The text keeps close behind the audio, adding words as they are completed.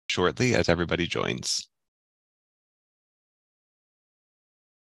shortly as everybody joins.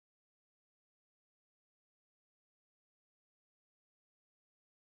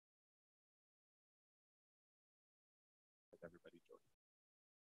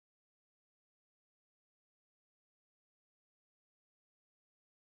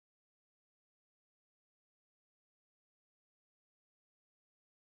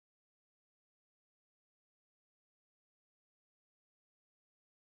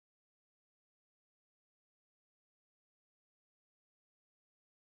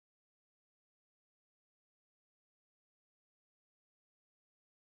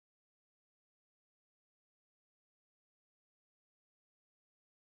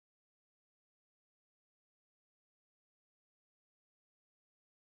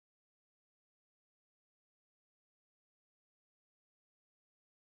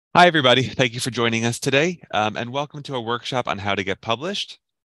 Hi, everybody. Thank you for joining us today, and welcome to a workshop on how to get published.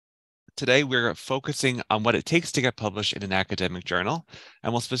 Today, we're focusing on what it takes to get published in an academic journal,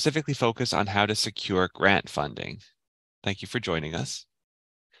 and we'll specifically focus on how to secure grant funding. Thank you for joining us.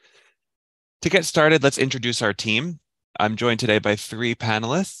 To get started, let's introduce our team. I'm joined today by three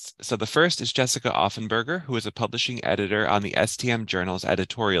panelists. So the first is Jessica Offenberger, who is a publishing editor on the STM Journal's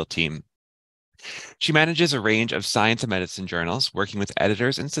editorial team. She manages a range of science and medicine journals, working with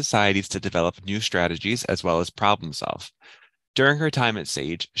editors and societies to develop new strategies as well as problem solve. During her time at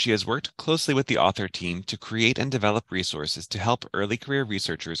Sage, she has worked closely with the author team to create and develop resources to help early career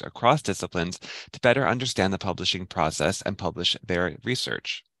researchers across disciplines to better understand the publishing process and publish their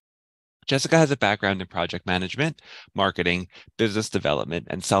research. Jessica has a background in project management, marketing, business development,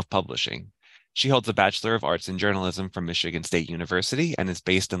 and self-publishing. She holds a Bachelor of Arts in Journalism from Michigan State University and is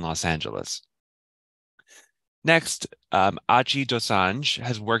based in Los Angeles. Next, Achi Dosanjh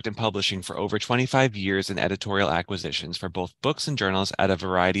has worked in publishing for over 25 years in editorial acquisitions for both books and journals at a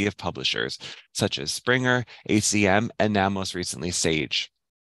variety of publishers, such as Springer, ACM, and now most recently Sage.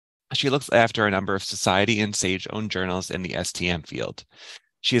 She looks after a number of society and Sage-owned journals in the STM field.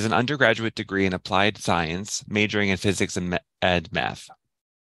 She has an undergraduate degree in applied science, majoring in physics and math.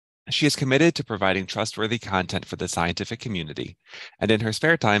 She is committed to providing trustworthy content for the scientific community, and in her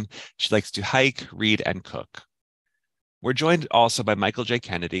spare time, she likes to hike, read, and cook. We're joined also by Michael J.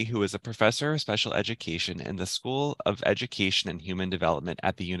 Kennedy, who is a professor of special education in the School of Education and Human Development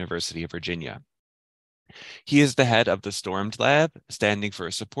at the University of Virginia. He is the head of the Stormed Lab, standing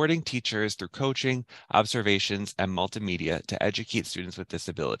for supporting teachers through coaching, observations, and multimedia to educate students with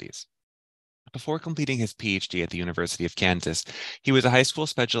disabilities. Before completing his PhD at the University of Kansas, he was a high school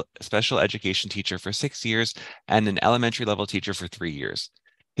special education teacher for 6 years and an elementary level teacher for 3 years.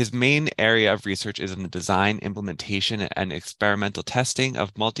 His main area of research is in the design, implementation, and experimental testing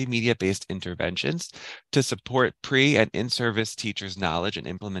of multimedia-based interventions to support pre- and in-service teachers' knowledge and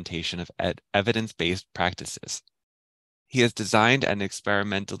implementation of evidence-based practices. He has designed and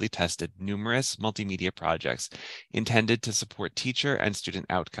experimentally tested numerous multimedia projects intended to support teacher and student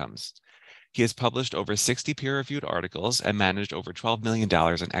outcomes. He has published over 60 peer-reviewed articles and managed over $12 million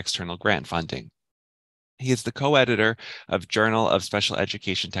in external grant funding. He is the co-editor of Journal of Special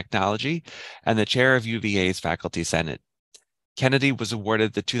Education Technology and the chair of UVA's Faculty Senate. Kennedy was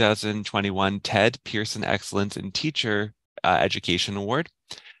awarded the 2021 Ted Pearson Excellence in Teacher Education Award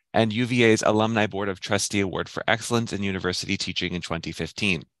and UVA's Alumni Board of Trustee Award for Excellence in University Teaching in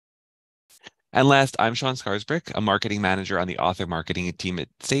 2015. And last, I'm Sean Scarsbrick, a marketing manager on the author marketing team at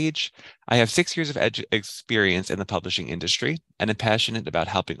Sage. I have 6 years of experience in the publishing industry and am passionate about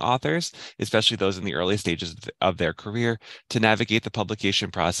helping authors, especially those in the early stages of their career, to navigate the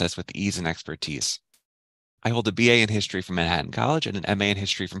publication process with ease and expertise. I hold a BA in history from Manhattan College and an MA in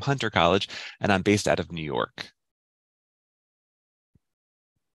history from Hunter College, and I'm based out of New York.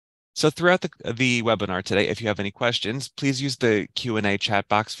 So throughout the webinar today, if you have any questions, please use the Q&A chat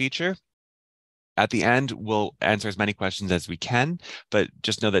box feature. At the end, we'll answer as many questions as we can, but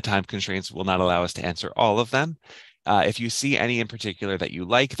just know that time constraints will not allow us to answer all of them. If you see any in particular that you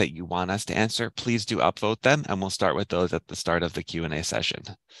like, that you want us to answer, please do upvote them, and we'll start with those at the start of the Q&A session.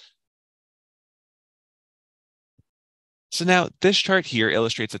 So now this chart here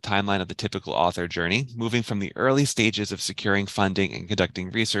illustrates a timeline of the typical author journey, moving from the early stages of securing funding and conducting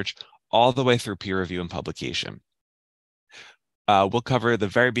research all the way through peer review and publication. We'll cover the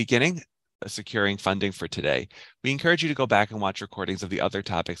very beginning, securing funding for today. We encourage you to go back and watch recordings of the other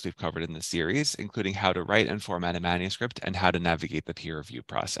topics we've covered in the series, including how to write and format a manuscript and how to navigate the peer review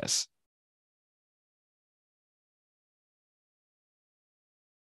process.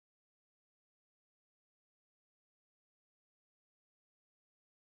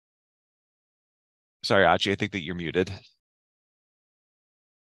 Sorry, Achi, I think that you're muted.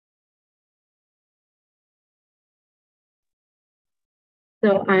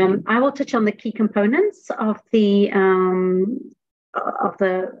 So I will touch on the key components of the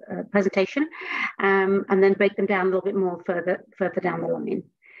presentation, and then break them down a little bit more further down the line.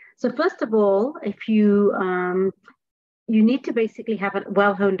 So first of all, if you you need to basically have a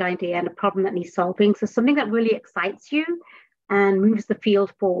well-honed idea and a problem that needs solving. So something that really excites you and moves the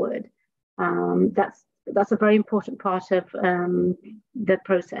field forward. That's a very important part of the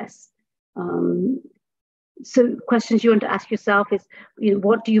process. So questions you want to ask yourself is,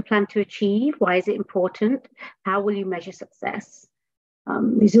 what do you plan to achieve? Why is it important? How will you measure success?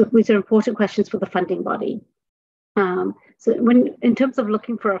 These are important questions for the funding body. So in terms of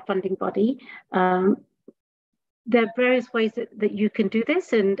looking for a funding body, there are various ways that you can do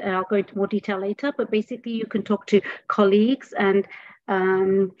this, and I'll go into more detail later, but basically you can talk to colleagues and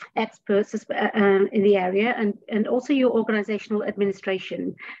experts in the area, and also your organizational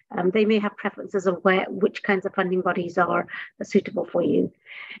administration. They may have preferences of which kinds of funding bodies are suitable for you.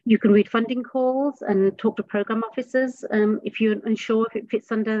 You can read funding calls and talk to program officers if you're unsure if it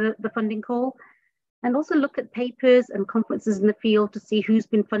fits under the funding call. And also look at papers and conferences in the field to see who's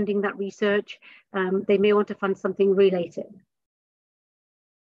been funding that research. They may want to fund something related.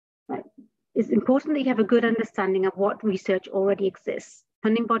 Right. It's important that you have a good understanding of what research already exists.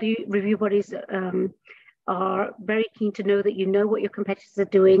 Funding body review bodies are very keen to know that you know what your competitors are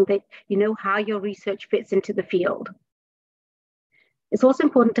doing, that you know how your research fits into the field. It's also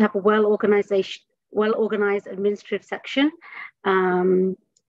important to have a well-organized administrative section. To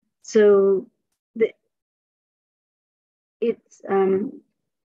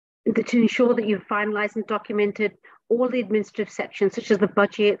ensure that you've finalized and documented all the administrative sections, such as the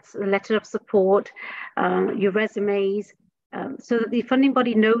budgets, the letter of support, your resumes, so that the funding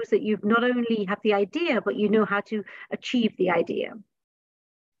body knows that you've not only have the idea, but you know how to achieve the idea.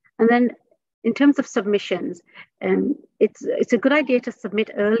 And then in terms of submissions, it's a good idea to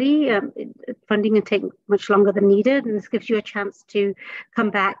submit early. Funding can take much longer than needed, and this gives you a chance to come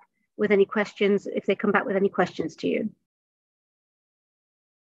back with any questions, if they come back with any questions to you.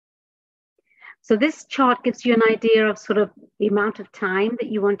 So this chart gives you an idea of sort of the amount of time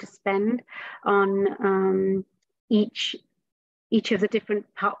that you want to spend on each of the different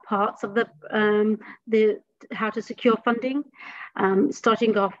parts of the how to secure funding,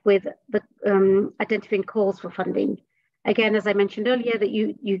 starting off with the identifying calls for funding. Again, as I mentioned earlier, that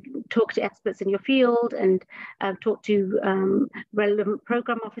you talk to experts in your field and talk to relevant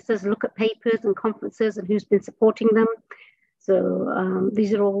program officers, look at papers and conferences and who's been supporting them. So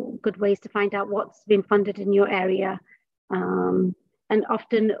these are all good ways to find out what's been funded in your area. And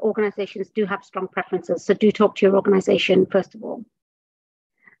often organizations do have strong preferences, so do talk to your organization first of all.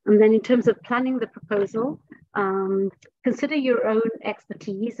 And then in terms of planning the proposal, consider your own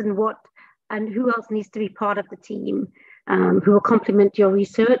expertise and who else needs to be part of the team, who will complement your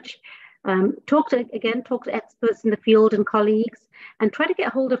research. Talk to experts in the field and colleagues, and try to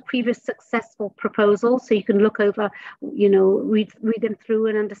get hold of previous successful proposals so you can look over, read them through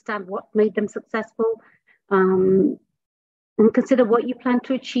and understand what made them successful. And consider what you plan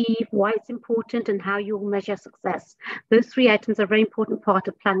to achieve, why it's important, and how you'll measure success. Those three items are a very important part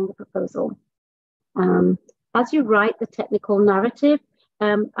of planning the proposal. As you write the technical narrative,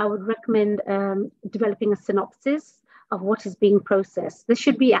 I would recommend developing a synopsis of what is being processed. This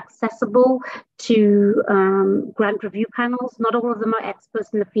should be accessible to grant review panels. Not all of them are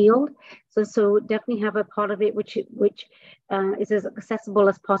experts in the field, so definitely have a part of it which is as accessible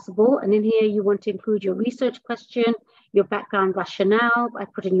as possible. And in here, you want to include your research question, your background rationale by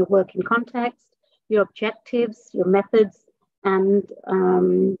putting your work in context, your objectives, your methods, and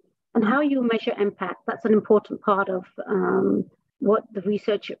how you measure impact. That's an important part of what the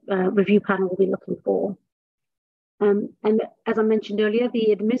research review panel will be looking for. And as I mentioned earlier,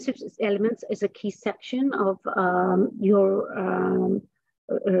 the administrative elements is a key section of your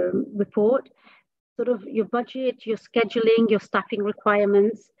report. Sort of your budget, your scheduling, your staffing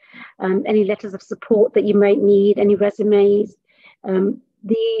requirements, any letters of support that you might need, any resumes.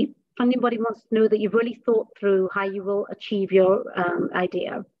 The funding body wants to know that you've really thought through how you will achieve your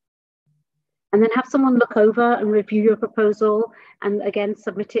idea. And then have someone look over and review your proposal, and again,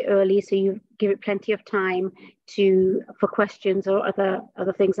 submit it early so you give it plenty of time for questions or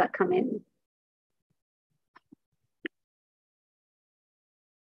other things that come in.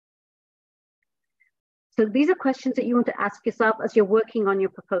 So these are questions that you want to ask yourself as you're working on your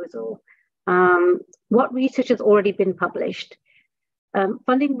proposal. What research has already been published?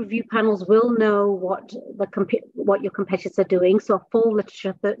 Funding review panels will know what your competitors are doing, so full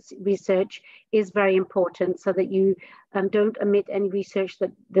literature research is very important so that you don't omit any research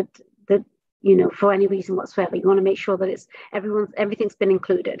that for any reason whatsoever. You want to make sure that everything's been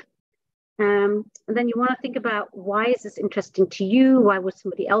included. And then you want to think about, why is this interesting to you? Why would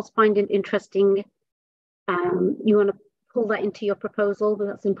somebody else find it interesting? You want to pull that into your proposal, but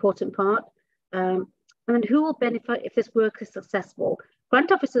that's an important part. And then who will benefit if this work is successful?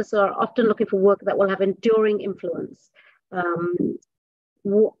 Grant officers are often looking for work that will have enduring influence. How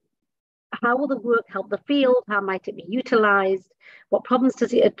will the work help the field? How might it be utilized? What problems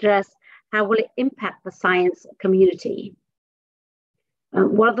does it address? How will it impact the science community?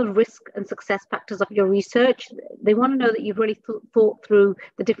 What are the risk and success factors of your research? They want to know that you've really thought through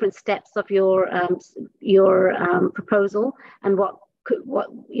the different steps of your proposal, and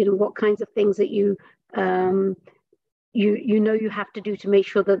what kinds of things that you have to do to make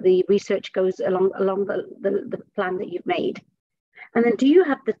sure that the research goes along the plan that you've made. And then, do you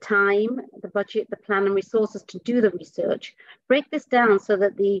have the time, the budget, the plan, and resources to do the research? Break this down so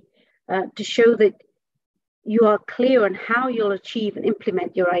that to show that you are clear on how you'll achieve and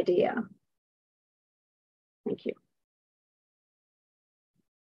implement your idea. Thank you.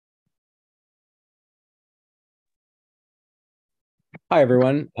 Hi,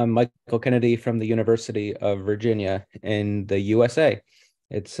 everyone. I'm Michael Kennedy from the University of Virginia in the USA.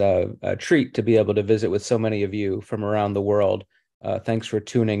 It's a treat to be able to visit with so many of you from around the world. Thanks for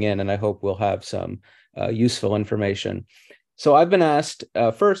tuning in, and I hope we'll have some useful information. So I've been asked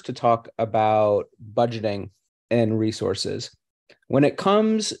first to talk about budgeting and resources. When it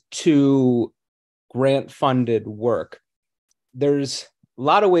comes to grant-funded work, there's a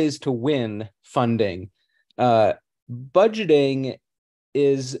lot of ways to win funding. Budgeting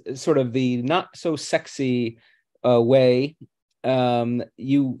is sort of the not so sexy way.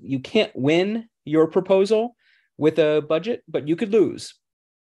 You can't win your proposal with a budget, but you could lose.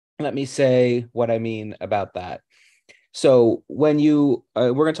 Let me say what I mean about that. So when we're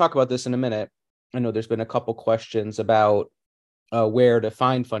going to talk about this in a minute. I know there's been a couple questions about where to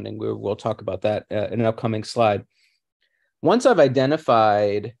find funding. We'll talk about that in an upcoming slide. Once I've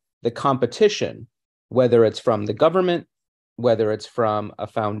identified the competition, whether it's from the government, whether it's from a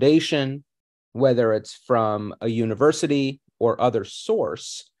foundation, whether it's from a university or other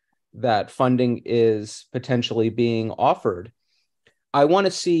source that funding is potentially being offered, I want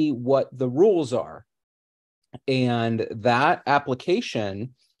to see what the rules are. And that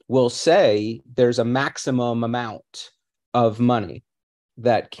application will say there's a maximum amount of money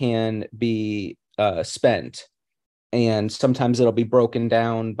that can be spent. And sometimes it'll be broken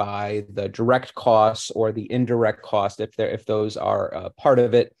down by the direct costs or the indirect cost, if those are part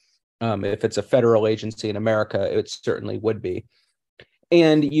of it. If it's a federal agency in America, it certainly would be.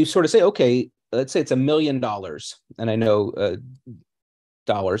 And you sort of say, okay, let's say it's $1 million. And I know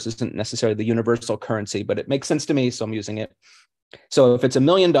dollars isn't necessarily the universal currency, but it makes sense to me, so I'm using it. So if it's $1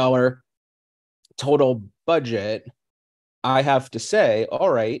 million total budget, I have to say, all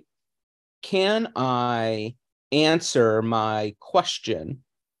right, can I answer my question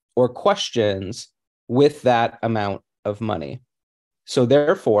or questions with that amount of money? So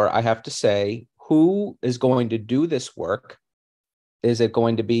therefore, I have to say, who is going to do this work? Is it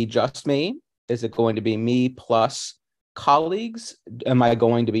going to be just me? Is it going to be me plus colleagues? Am I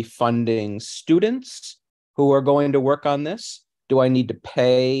going to be funding students who are going to work on this? Do I need to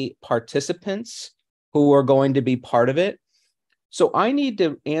pay participants who are going to be part of it? So I need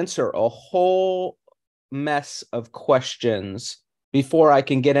to answer a whole mess of questions before I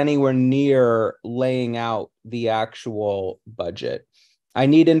can get anywhere near laying out the actual budget. I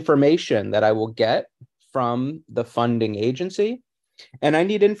need information that I will get from the funding agency, and I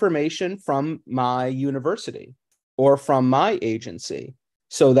need information from my university or from my agency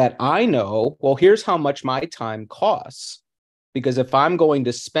so that I know, well, here's how much my time costs. Because if I'm going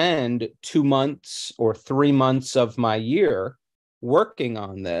to spend 2 months or 3 months of my year working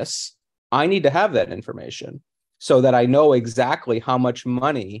on this, I need to have that information so that I know exactly how much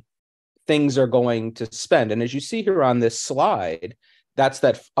money things are going to spend. And as you see here on this slide, that's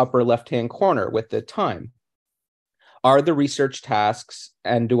that upper left-hand corner with the time. Are the research tasks,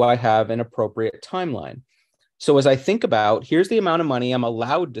 and do I have an appropriate timeline? So as I think about, here's the amount of money I'm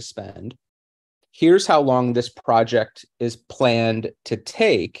allowed to spend, here's how long this project is planned to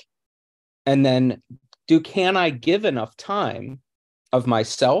take, and then can I give enough time of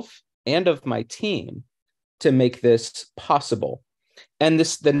myself and of my team to make this possible? And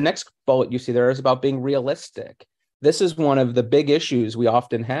the next bullet you see there is about being realistic. This is one of the big issues we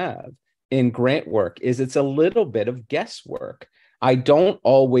often have in grant work, is it's a little bit of guesswork. I don't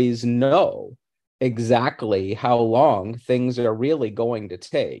always know exactly how long things are really going to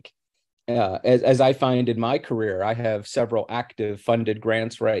take. As I find in my career, I have several active funded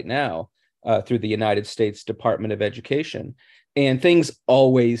grants right now. through the United States Department of Education. And things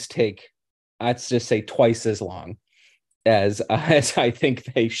always take, let's just say, twice as long as I think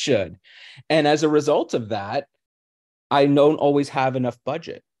they should. And as a result of that, I don't always have enough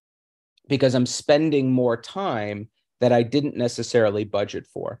budget because I'm spending more time that I didn't necessarily budget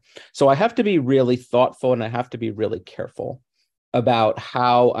for. So I have to be really thoughtful and I have to be really careful about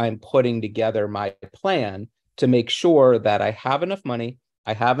how I'm putting together my plan to make sure that I have enough money,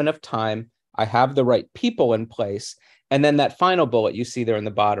 I have enough time, I have the right people in place. And then that final bullet you see there in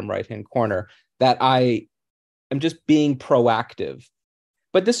the bottom right-hand corner, that I am just being proactive.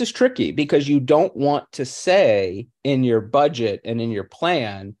 But this is tricky because you don't want to say in your budget and in your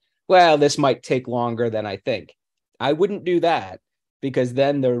plan, well, this might take longer than I think. I wouldn't do that because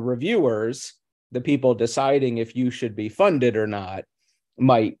then the reviewers, the people deciding if you should be funded or not,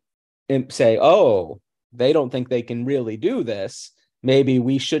 might say, oh, they don't think they can really do this. Maybe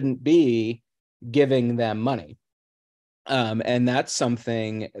we shouldn't be giving them money. And that's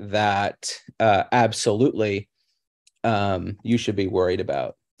something that absolutely you should be worried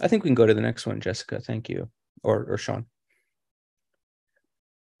about. I think we can go to the next one, Jessica. Thank you. Or Sean.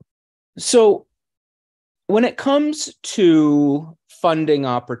 So when it comes to funding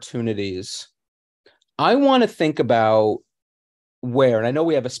opportunities, I want to think about where, and I know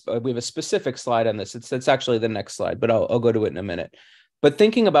we have a specific slide on this. It's actually the next slide, but I'll go to it in a minute. But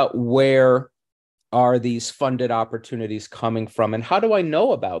thinking about where are these funded opportunities coming from and how do I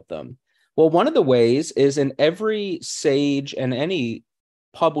know about them? Well, one of the ways is in every SAGE and any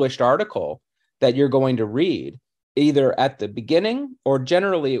published article that you're going to read, either at the beginning or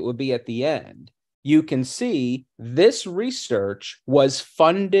generally it would be at the end. You can see this research was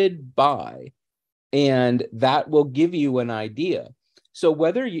funded by, and that will give you an idea. So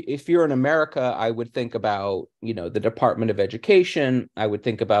if you're in America, I would think about, the Department of Education. I would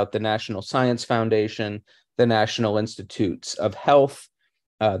think about the National Science Foundation, the National Institutes of Health.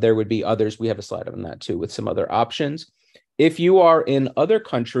 There would be others. We have a slide on that too with some other options. If you are in other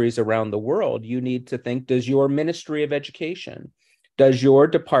countries around the world, you need to think, does your Ministry of Education, does your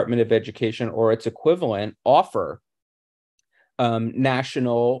Department of Education or its equivalent offer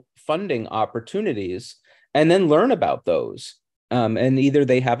national funding opportunities? And then learn about those. And either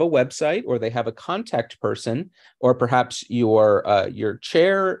they have a website or they have a contact person, or perhaps your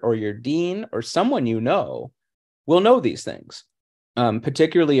chair or your dean or someone will know these things.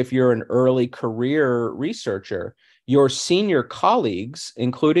 Particularly if you're an early career researcher, your senior colleagues,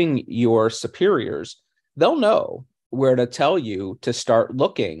 including your superiors, they'll know where to tell you to start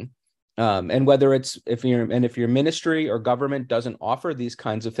looking. And whether if your ministry or government doesn't offer these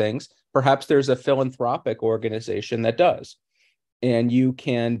kinds of things, perhaps there's a philanthropic organization that does. And you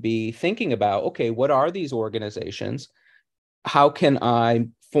can be thinking about, okay, what are these organizations? How can I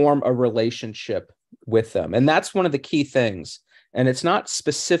form a relationship with them? And that's one of the key things. And it's not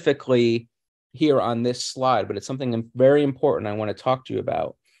specifically here on this slide, but it's something very important I want to talk to you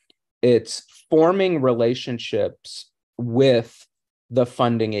about. It's forming relationships with the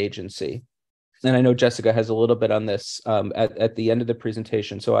funding agency. And I know Jessica has a little bit on this at the end of the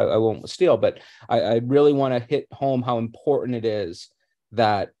presentation, so I won't steal, but I really want to hit home how important it is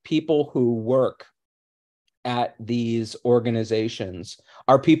that people who work at these organizations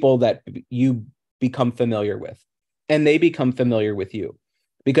are people that you become familiar with, and they become familiar with you.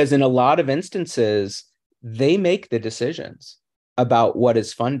 Because in a lot of instances, they make the decisions about what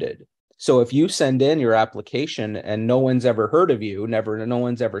is funded. So if you send in your application and no one's ever heard of you, no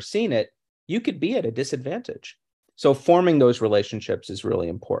one's ever seen it, you could be at a disadvantage. So forming those relationships is really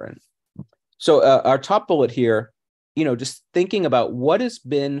important. So our top bullet here, just thinking about what has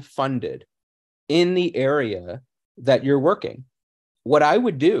been funded in the area that you're working. What I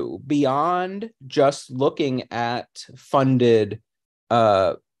would do beyond just looking at funded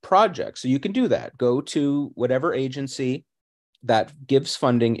projects, so you can do that. Go to whatever agency that gives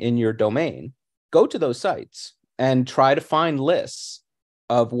funding in your domain, go to those sites and try to find lists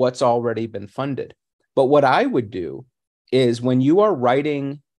of what's already been funded. But what I would do is when you are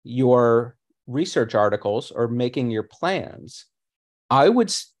writing your research articles or making your plans, I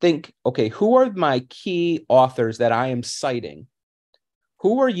would think, okay, who are my key authors that I am citing?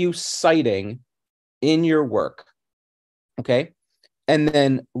 Who are you citing in your work? Okay. And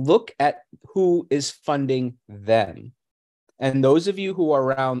then look at who is funding them. And those of you who are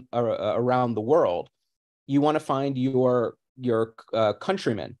around the world, you want to find your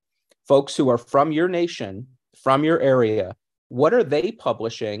countrymen, folks who are from your nation, from your area. What are they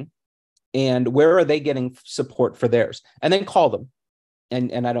publishing, and where are they getting support for theirs? And then call them.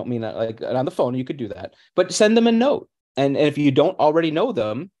 And I don't mean that like on the phone. You could do that, but send them a note And if you don't already know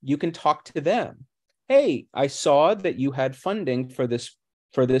them, you can talk to them. Hey, I saw that you had funding for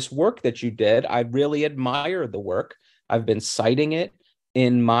this work that you did. I really admire the work. I've been citing it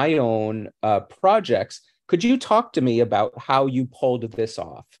in my own projects. Could you talk to me about how you pulled this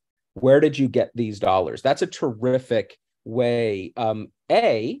off? Where did you get these dollars? That's a terrific way.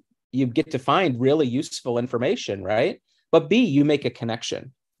 A, you get to find really useful information, right? But B, you make a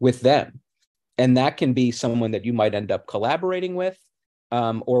connection with them. And that can be someone that you might end up collaborating with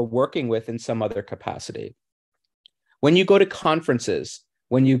or working with in some other capacity. When you go to conferences,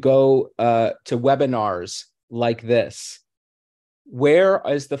 when you go to webinars like this, where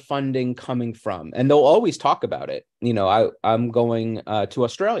is the funding coming from? And they'll always talk about it. I'm going to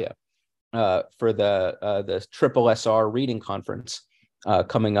Australia for the Triple SR reading conference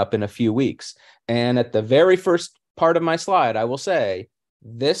coming up in a few weeks. And at the very first part of my slide, I will say,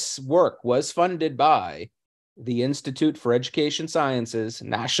 this work was funded by the Institute for Education Sciences,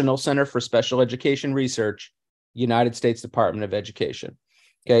 National Center for Special Education Research, United States Department of Education.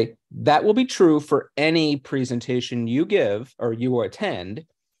 Okay, that will be true for any presentation you give or you attend,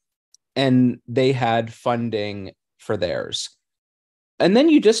 and they had funding for theirs. And then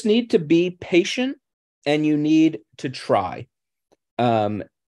you just need to be patient and you need to try.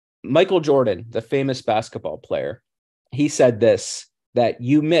 Michael Jordan, the famous basketball player, he said this, that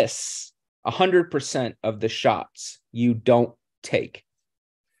you miss 100% of the shots you don't take.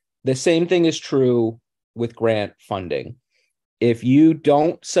 The same thing is true with grant funding. If you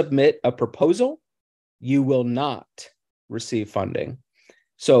don't submit a proposal, you will not receive funding.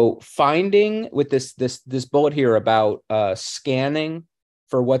 So finding with this bullet here about scanning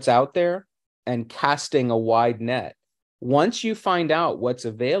for what's out there and casting a wide net, once you find out what's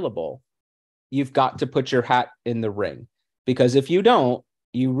available, you've got to put your hat in the ring. Because if you don't,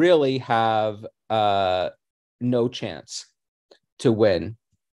 you really have no chance to win.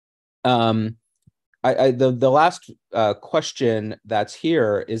 The last question that's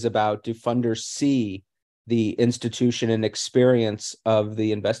here is about, do funders see the institution and experience of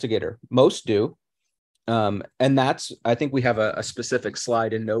the investigator? Most do. And I think we have a specific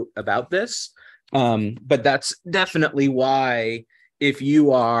slide and note about this. But that's definitely why, if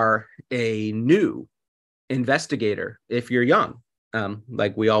you are a new investigator, if you're young,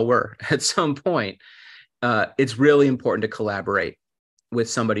 like we all were at some point, it's really important to collaborate with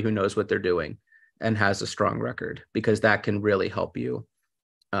somebody who knows what they're doing and has a strong record, because that can really help you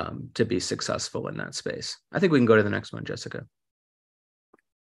to be successful in that space. I think we can go to the next one, Jessica.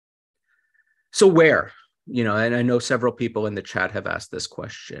 So where, and I know several people in the chat have asked this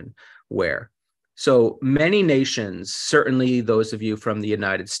question, where? So many nations, certainly those of you from the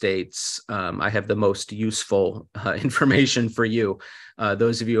United States, I have the most useful information for you.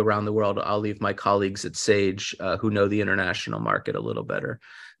 Those of you around the world, I'll leave my colleagues at Sage who know the international market a little better.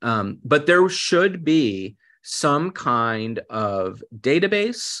 But there should be some kind of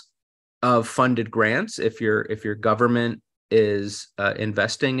database of funded grants if your government is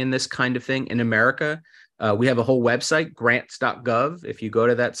investing in this kind of thing. In America, we have a whole website, grants.gov. If you go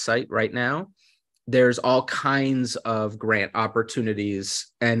to that site right now, there's all kinds of grant opportunities,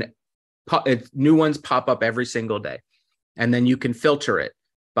 and new ones pop up every single day. And then you can filter it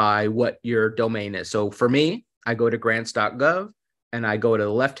by what your domain is. So for me, I go to grants.gov and I go to the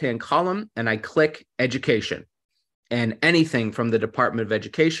left-hand column and I click education. And anything from the Department of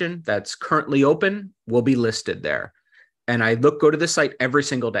Education that's currently open will be listed there. And I go to the site every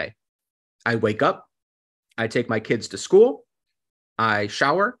single day. I wake up, I take my kids to school, I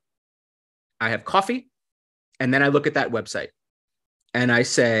shower, I have coffee, and then I look at that website and I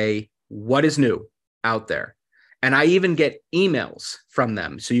say, what is new out there? And I even get emails from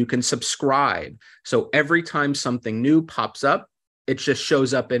them, so you can subscribe. So every time something new pops up, it just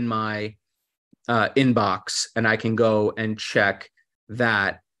shows up in my inbox, and I can go and check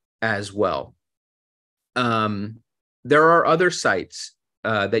that as well. There are other sites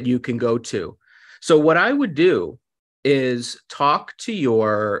that you can go to. So what I would do is talk to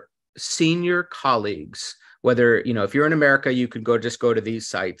your senior colleagues, whether, if you're in America, you could just go to these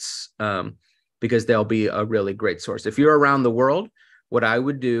sites because they'll be a really great source. If you're around the world, what I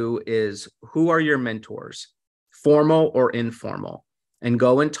would do is, who are your mentors, formal or informal? And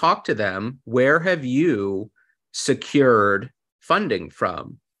go and talk to them. Where have you secured funding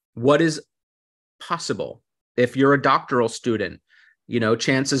from? What is possible? If you're a doctoral student,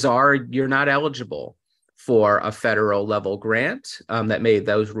 chances are you're not eligible for a federal level grant.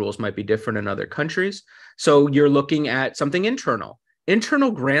 Those rules might be different in other countries. So you're looking at something internal. Internal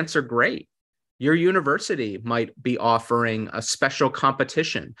grants are great. Your university might be offering a special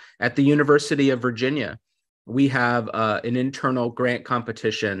competition. At the University of Virginia, we have an internal grant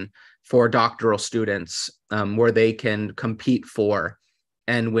competition for doctoral students where they can compete for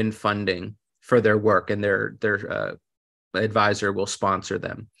and win funding for their work, and their advisor will sponsor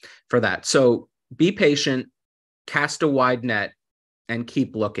them for that. So be patient, cast a wide net, and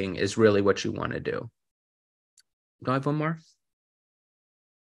keep looking is really what you want to do. Do I have one more?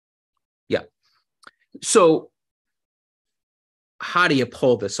 Yeah. So how do you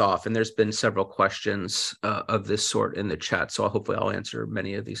pull this off? And there's been several questions of this sort in the chat. So hopefully I'll answer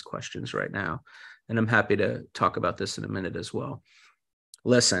many of these questions right now. And I'm happy to talk about this in a minute as well.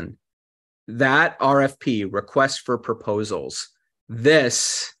 Listen, that RFP, request for proposals,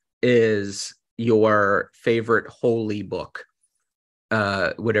 this is your favorite holy book,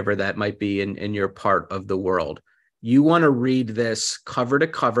 whatever that might be in your part of the world. You want to read this cover to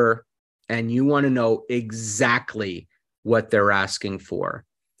cover, and you want to know exactly what they're asking for.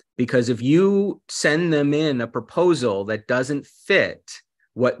 Because if you send them in a proposal that doesn't fit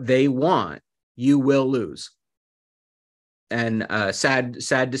what they want, you will lose. And sad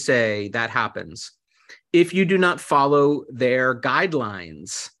to say, that happens. If you do not follow their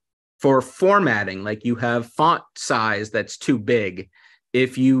guidelines for formatting, like you have font size that's too big,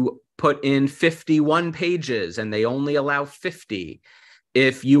 if you put in 51 pages and they only allow 50,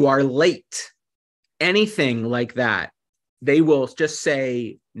 if you are late, anything like that, they will just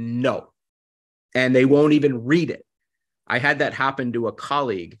say no, and they won't even read it. I had that happen to a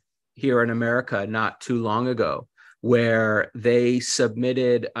colleague here in America not too long ago, where they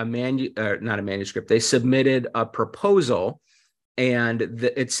submitted they submitted a proposal, and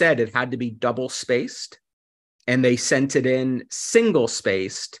it said it had to be double spaced, and they sent it in single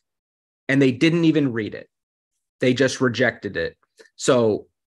spaced, and they didn't even read it. They just rejected it. So,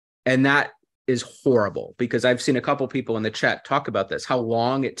 and that is horrible, because I've seen a couple people in the chat talk about this, how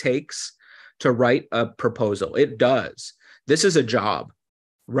long it takes to write a proposal. It does. This is a job.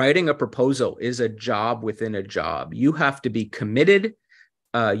 Writing a proposal is a job within a job. You have to be committed.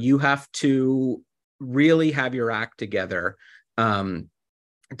 You have to really have your act together to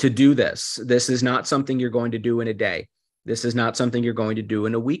do this. This is not something you're going to do in a day. This is not something you're going to do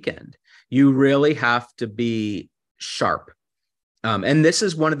in a weekend. You really have to be sharp. And this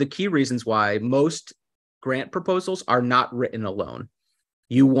is one of the key reasons why most grant proposals are not written alone.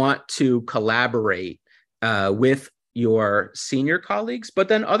 You want to collaborate with your senior colleagues, but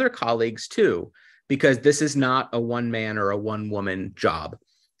then other colleagues too, because this is not a one-man or a one-woman job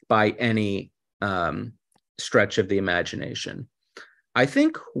by any stretch of the imagination. I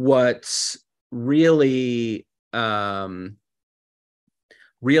think what's really,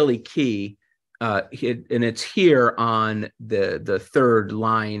 really key, and it's here on the third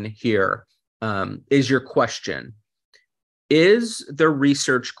line here, is your question. Is the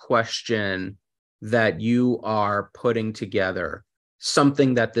research question that you are putting together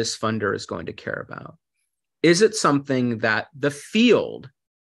something that this funder is going to care about? Is it something that the field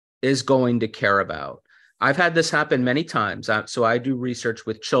is going to care about? I've had this happen many times. So I do research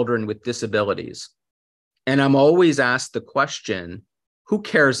with children with disabilities, and I'm always asked the question, who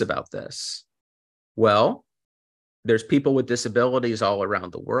cares about this? Well, there's people with disabilities all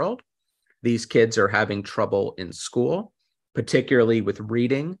around the world. These kids are having trouble in school, particularly with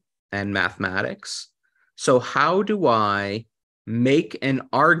reading and mathematics. So how do I make an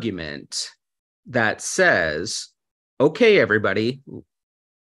argument that says, okay, everybody,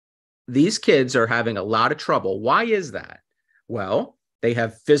 these kids are having a lot of trouble. Why is that? Well, they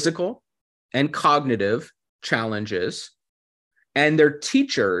have physical and cognitive challenges, and their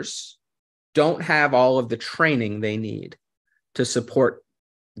teachers don't have all of the training they need to support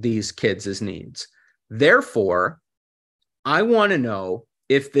these kids' needs. Therefore, I want to know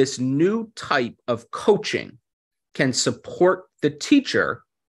if this new type of coaching can support the teacher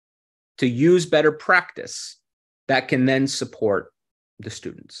to use better practice that can then support the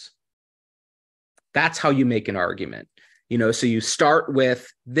students. That's how you make an argument. So you start with,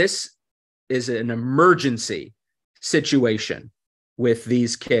 this is an emergency situation with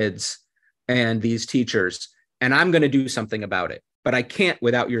these kids and these teachers, and I'm going to do something about it, but I can't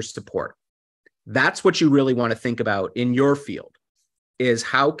without your support. That's what you really want to think about in your field, is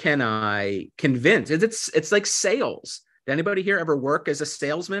how can I convince? It's like sales. Did anybody here ever work as a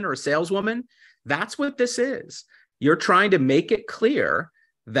salesman or a saleswoman? That's what this is. You're trying to make it clear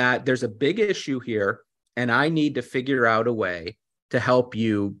that there's a big issue here, and I need to figure out a way to help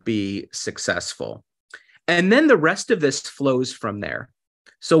you be successful. And then the rest of this flows from there.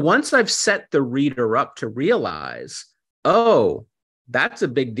 So once I've set the reader up to realize, oh, that's a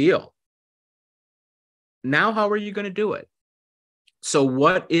big deal. Now, how are you going to do it? So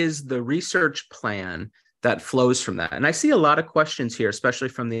what is the research plan that flows from that. And I see a lot of questions here, especially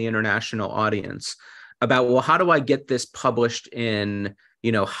from the international audience, about, well, how do I get this published in,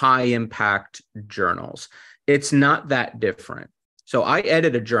 high impact journals? It's not that different. So I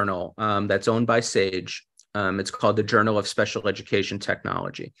edit a journal that's owned by Sage. It's called the Journal of Special Education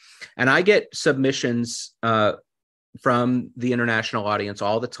Technology. And I get submissions from the international audience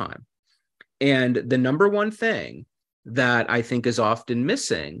all the time. And the number one thing that I think is often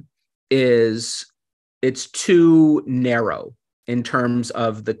missing is it's too narrow in terms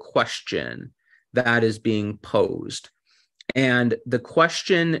of the question that is being posed. And the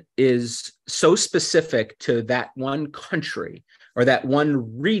question is so specific to that one country or that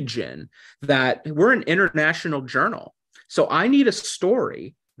one region that we're an international journal. So I need a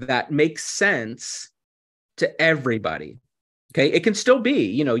story that makes sense to everybody. Okay, it can still be,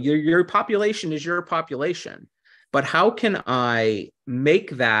 your population is your population, but how can I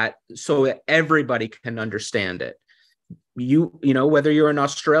make that so that everybody can understand it? Whether you're in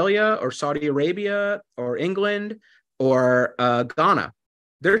Australia or Saudi Arabia or England or Ghana,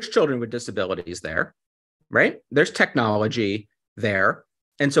 there's children with disabilities there, right? There's technology there.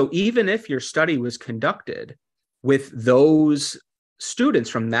 And so even if your study was conducted with those students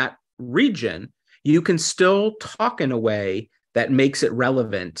from that region, you can still talk in a way that makes it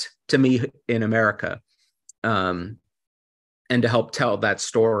relevant to me in America, and to help tell that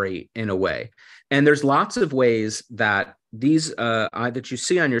story in a way. And there's lots of ways that these that you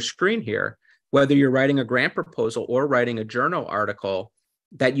see on your screen here, whether you're writing a grant proposal or writing a journal article,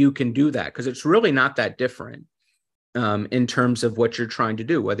 that you can do that, because it's really not that different in terms of what you're trying to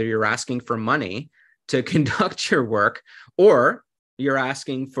do, whether you're asking for money to conduct your work or you're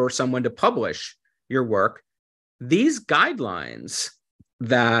asking for someone to publish your work. These guidelines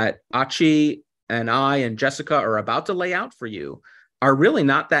that Achi and I and Jessica are about to lay out for you are really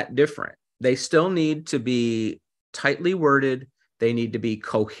not that different. They still need to be tightly worded. They need to be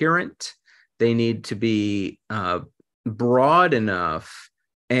coherent. They need to be broad enough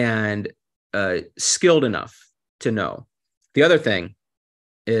and skilled enough to know. The other thing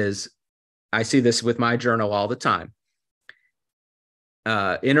is, I see this with my journal all the time.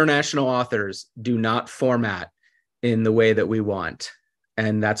 International authors do not format in the way that we want.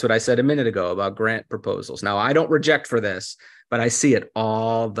 And that's what I said a minute ago about grant proposals. Now, I don't reject for this, but I see it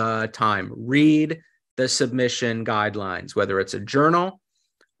all the time. Read the submission guidelines, whether it's a journal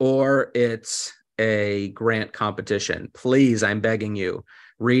or it's a grant competition. Please, I'm begging you,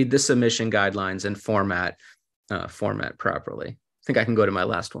 read the submission guidelines and format properly. I think I can go to my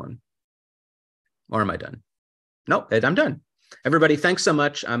last one. Or am I done? Nope, I'm done. Everybody, thanks so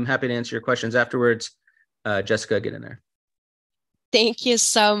much. I'm happy to answer your questions afterwards. Jessica, get in there. Thank you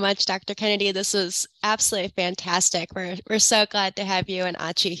so much, Dr. Kennedy. This was absolutely fantastic. We're so glad to have you and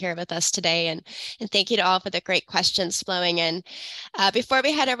Achi here with us today. And thank you to all for the great questions flowing in. Before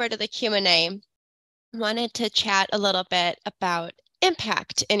we head over to the Q&A, I wanted to chat a little bit about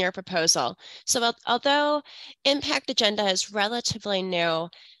impact in your proposal. So although impact agenda is relatively new,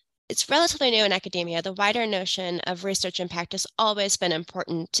 it's relatively new in academia, the wider notion of research impact has always been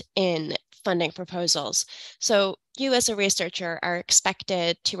important in funding proposals. So you as a researcher are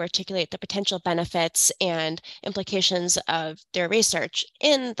expected to articulate the potential benefits and implications of their research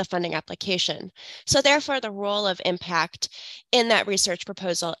in the funding application. So therefore, the role of impact in that research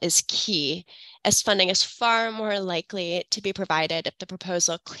proposal is key, as funding is far more likely to be provided if the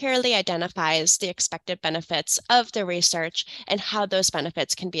proposal clearly identifies the expected benefits of the research and how those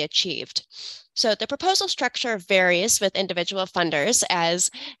benefits can be achieved. So the proposal structure varies with individual funders,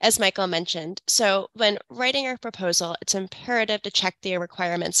 as Michael mentioned. So when writing your proposal, it's imperative to check the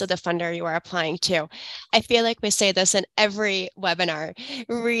requirements of the funder you are applying to. I feel like we say this in every webinar.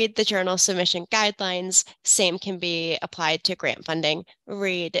 Read the journal submission guidelines. Same can be applied to grant funding.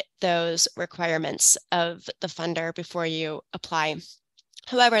 Read those requirements of the funder before you apply.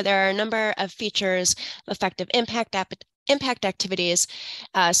 However, there are a number of features of effective impact activities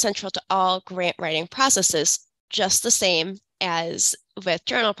central to all grant writing processes, just the same as with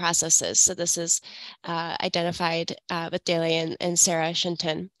journal processes. So this is identified with Daly and Sarah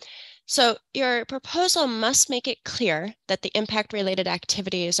Shinton. So your proposal must make it clear that the impact-related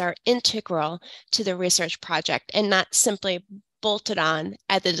activities are integral to the research project and not simply bolted on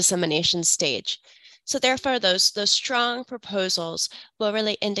at the dissemination stage. So therefore, those strong proposals will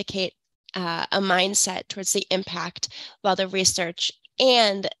really indicate a mindset towards the impact, while the research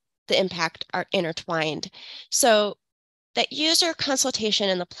and the impact are intertwined. So that user consultation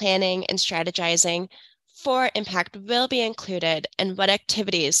in the planning and strategizing for impact will be included, and what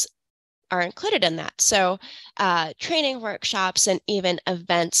activities are included in that. So training workshops and even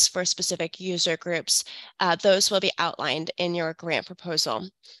events for specific user groups, those will be outlined in your grant proposal.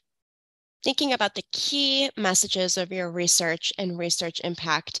 Thinking about the key messages of your research and research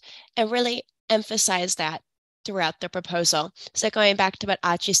impact, and really emphasize that throughout the proposal. So going back to what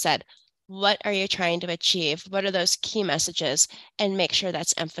Achi said, what are you trying to achieve? What are those key messages? And make sure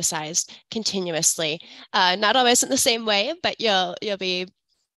that's emphasized continuously. Not always in the same way, but you'll be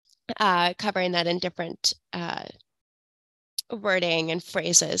covering that in different wording and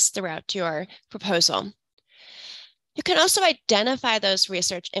phrases throughout your proposal. You can also identify those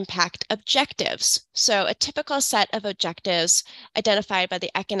research impact objectives. So a typical set of objectives identified by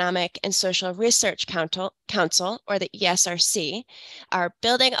the Economic and Social Research Council, or the ESRC, are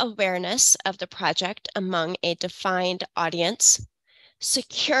building awareness of the project among a defined audience,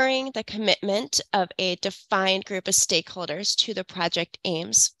 securing the commitment of a defined group of stakeholders to the project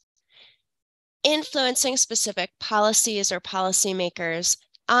aims, influencing specific policies or policymakers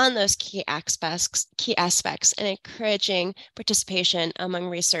on those key aspects and encouraging participation among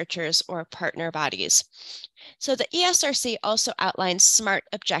researchers or partner bodies. So the ESRC also outlines SMART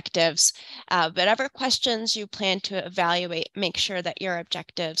objectives. Whatever questions you plan to evaluate, make sure that your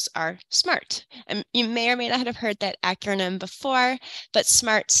objectives are SMART. And you may or may not have heard that acronym before, but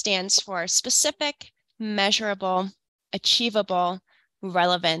SMART stands for specific, measurable, achievable,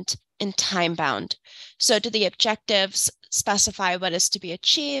 relevant, and time-bound. So do the objectives specify what is to be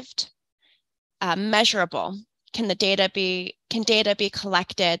achieved? Measurable. Can data be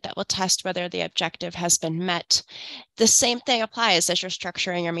collected that will test whether the objective has been met? The same thing applies as you're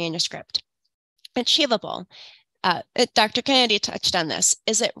structuring your manuscript. Achievable. Dr. Kennedy touched on this.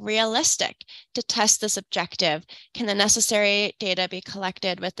 Is it realistic to test this objective? Can the necessary data be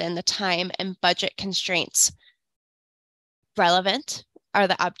collected within the time and budget constraints? Relevant. Are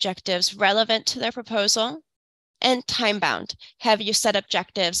the objectives relevant to their proposal? And time-bound. Have you set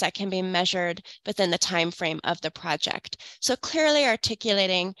objectives that can be measured within the time frame of the project? So clearly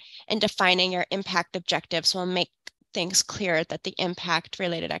articulating and defining your impact objectives will make things clear that the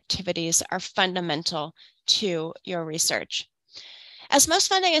impact-related activities are fundamental to your research. As most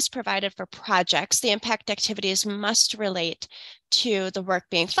funding is provided for projects, the impact activities must relate to the work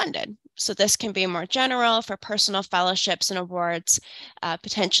being funded. So this can be more general for personal fellowships and awards,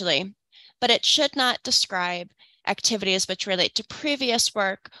 potentially, but it should not describe activities which relate to previous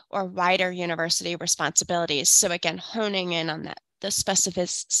work or wider university responsibilities. So again, honing in on that, the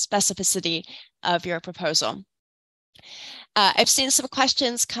specificity of your proposal. I've seen some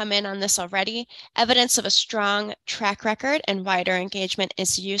questions come in on this already. Evidence of a strong track record and wider engagement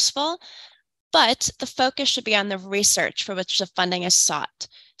is useful, but the focus should be on the research for which the funding is sought.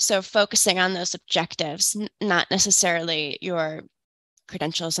 So focusing on those objectives, not necessarily your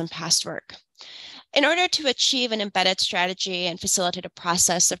credentials and past work. In order to achieve an embedded strategy and facilitate a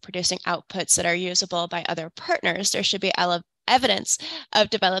process of producing outputs that are usable by other partners, there should be evidence of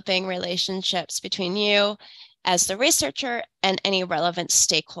developing relationships between you as the researcher and any relevant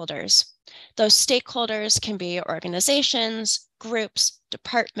stakeholders. Those stakeholders can be organizations, groups,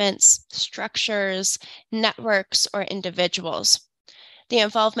 departments, structures, networks, or individuals. The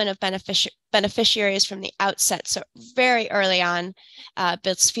involvement of beneficiaries from the outset, so very early on,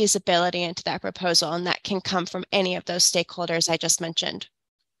 builds feasibility into that proposal, and that can come from any of those stakeholders I just mentioned.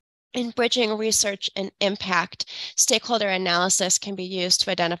 In bridging research and impact, stakeholder analysis can be used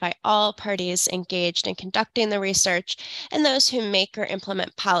to identify all parties engaged in conducting the research and those who make or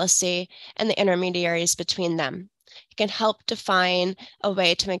implement policy and the intermediaries between them. It can help define a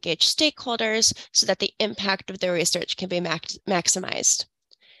way to engage stakeholders so that the impact of the research can be maximized.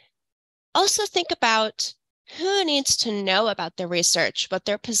 Also think about who needs to know about the research, what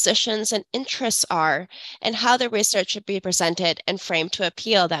their positions and interests are, and how the research should be presented and framed to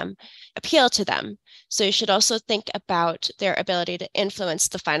appeal to them. So you should also think about their ability to influence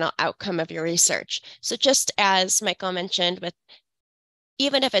the final outcome of your research. So just as Michael mentioned,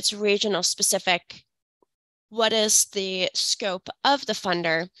 even if it's regional specific, what is the scope of the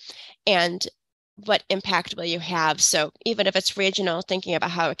funder and what impact will you have? So even if it's regional, thinking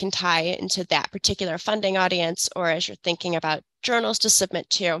about how it can tie into that particular funding audience, or as you're thinking about journals to submit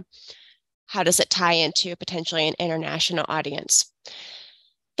to, how does it tie into potentially an international audience?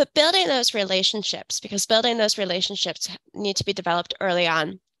 But building those relationships, because building those relationships need to be developed early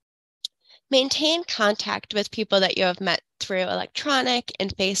on. Maintain contact with people that you have met through electronic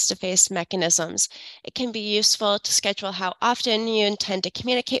and face-to-face mechanisms. It can be useful to schedule how often you intend to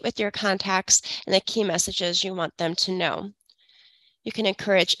communicate with your contacts and the key messages you want them to know. You can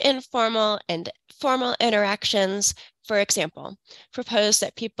encourage informal and formal interactions. For example, propose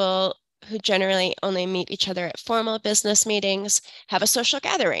that people who generally only meet each other at formal business meetings, have a social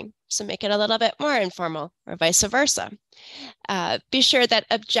gathering. So make it a little bit more informal, or vice versa. Be sure that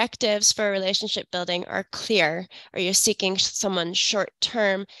objectives for relationship building are clear. Are you seeking someone's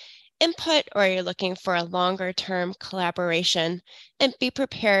short-term input, or you're looking for a longer-term collaboration? And be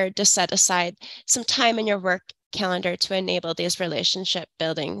prepared to set aside some time in your work calendar to enable these relationship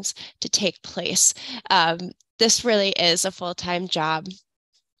buildings to take place. This really is a full-time job.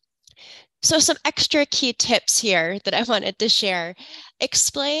 So some extra key tips here that I wanted to share.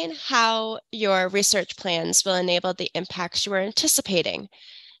 Explain how your research plans will enable the impacts you are anticipating.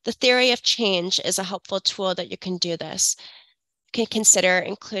 The theory of change is a helpful tool that you can do this. You can consider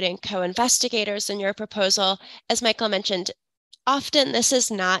including co-investigators in your proposal. As Michael mentioned, often this is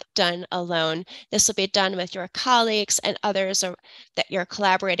not done alone. This will be done with your colleagues and others that you're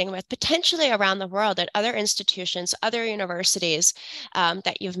collaborating with, potentially around the world at other institutions, other universities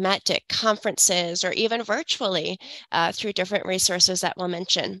that you've met at conferences, or even virtually through different resources that we'll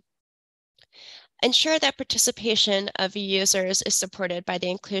mention. Ensure that participation of users is supported by the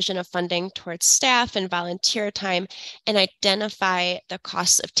inclusion of funding towards staff and volunteer time, and identify the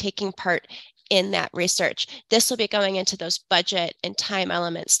costs of taking part in that research. This will be going into those budget and time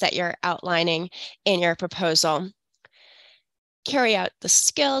elements that you're outlining in your proposal. Carry out the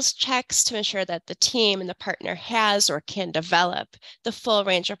skills checks to ensure that the team and the partner has or can develop the full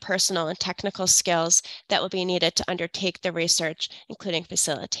range of personal and technical skills that will be needed to undertake the research, including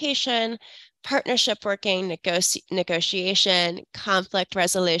facilitation, partnership working, negotiation, conflict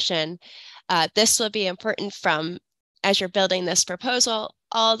resolution. This will be important from as you're building this proposal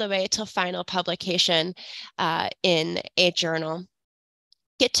all the way to final publication in a journal.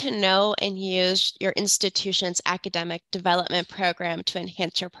 Get to know and use your institution's academic development program to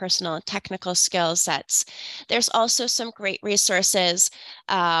enhance your personal and technical skill sets. There's also some great resources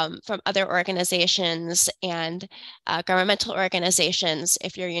from other organizations and governmental organizations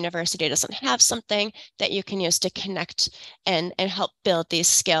if your university doesn't have something that you can use to connect and help build these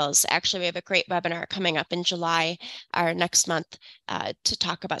skills. Actually, we have a great webinar coming up in July, or next month, to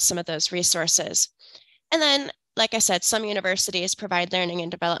talk about some of those resources. And then, like I said, some universities provide learning and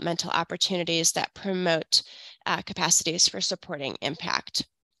developmental opportunities that promote capacities for supporting impact.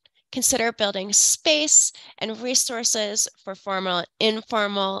 Consider building space and resources for formal and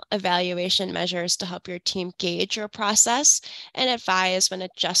informal evaluation measures to help your team gauge your process and advise when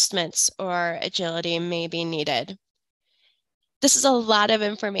adjustments or agility may be needed. This is a lot of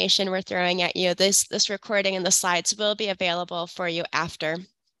information we're throwing at you. This recording and the slides will be available for you after.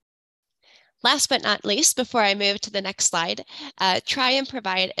 Last but not least, before I move to the next slide, try and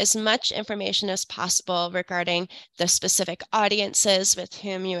provide as much information as possible regarding the specific audiences with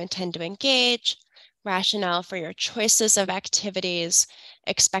whom you intend to engage, rationale for your choices of activities,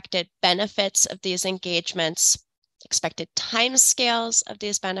 expected benefits of these engagements, expected timescales of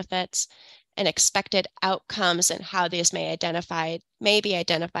these benefits, and expected outcomes and how these may be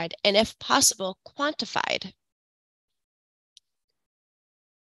identified, and if possible, quantified.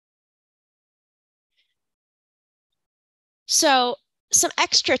 So some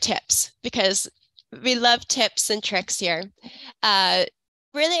extra tips, because we love tips and tricks here.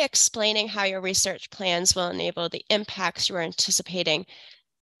 Really explaining how your research plans will enable the impacts you are anticipating.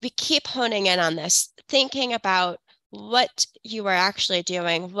 We keep honing in on this, thinking about what you are actually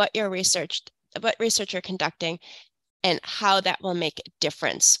doing, what research you're conducting, and how that will make a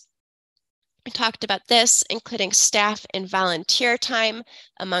difference. We talked about this, including staff and volunteer time,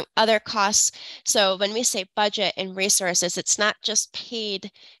 among other costs. So when we say budget and resources, it's not just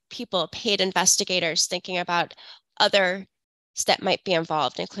paid people, paid investigators, thinking about others that might be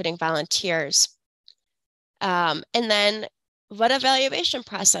involved, including volunteers. And then what evaluation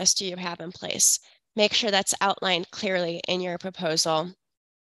process do you have in place? Make sure that's outlined clearly in your proposal.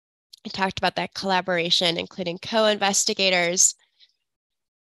 We talked about that collaboration, including co-investigators,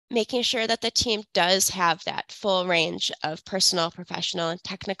 making sure that the team does have that full range of personal, professional, and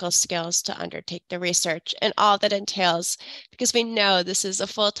technical skills to undertake the research and all that entails, because we know this is a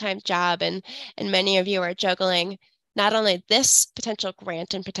full-time job and many of you are juggling not only this potential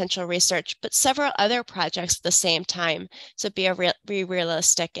grant and potential research, but several other projects at the same time. So be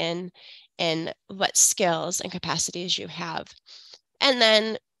realistic in what skills and capacities you have. And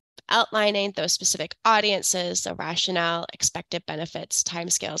then outlining those specific audiences, the rationale, expected benefits,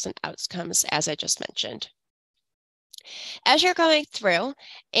 timescales, and outcomes, as I just mentioned. As you're going through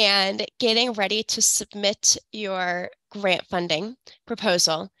and getting ready to submit your grant funding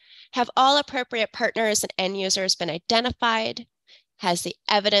proposal, have all appropriate partners and end users been identified? Has the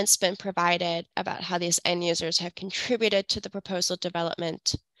evidence been provided about how these end users have contributed to the proposal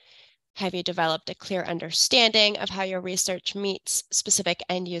development? Have you developed a clear understanding of how your research meets specific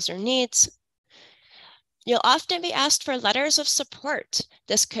end user needs? You'll often be asked for letters of support.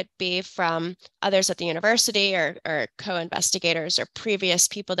 This could be from others at the university or co-investigators or previous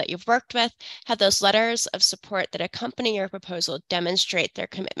people that you've worked with. Have those letters of support that accompany your proposal demonstrate their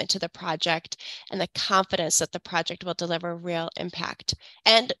commitment to the project and the confidence that the project will deliver real impact.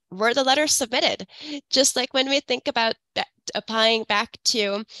 And were the letters submitted? Just like when we think about applying back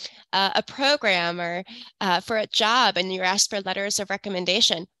to a program or for a job and you're asked for letters of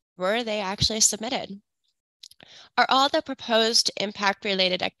recommendation, were they actually submitted? Are all the proposed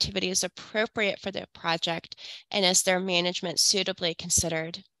impact-related activities appropriate for the project, and is their management suitably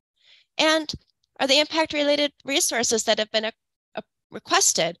considered? And are the impact-related resources that have been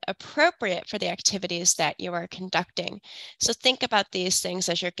requested appropriate for the activities that you are conducting? So think about these things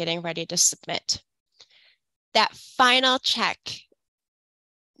as you're getting ready to submit. That final check,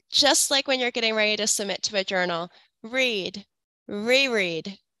 just like when you're getting ready to submit to a journal, read,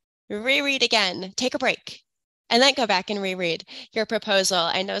 reread, reread again, take a break, and then go back and reread your proposal.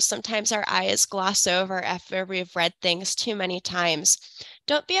 I know sometimes our eyes gloss over after we've read things too many times.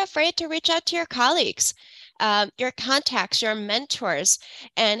 Don't be afraid to reach out to your colleagues, your contacts, your mentors,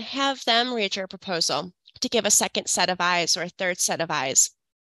 and have them read your proposal to give a second set of eyes or a third set of eyes.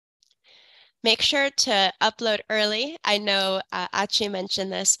 Make sure to upload early. I know Achi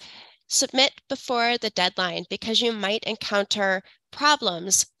mentioned this. Submit before the deadline because you might encounter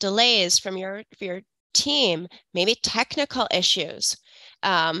problems, delays from your team, maybe technical issues.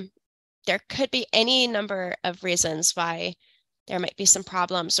 There could be any number of reasons why there might be some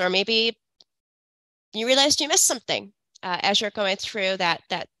problems, or maybe you realized you missed something as you're going through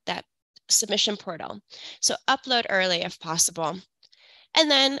that submission portal. So upload early if possible.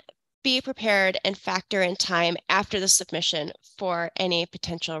 And then be prepared and factor in time after the submission for any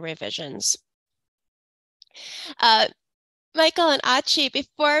potential revisions. Michael and Achi,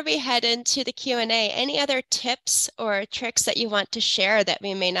 before we head into the Q&A, any other tips or tricks that you want to share that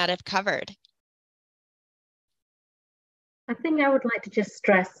we may not have covered? I think I would like to just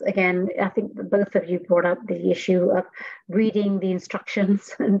stress again, I think that both of you brought up the issue of reading the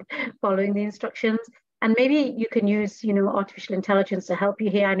instructions and following the instructions. And maybe you can use, artificial intelligence to help you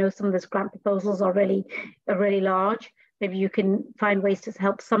here. I know some of those grant proposals are really large. Maybe you can find ways to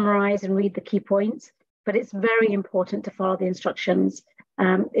help summarize and read the key points. But it's very important to follow the instructions.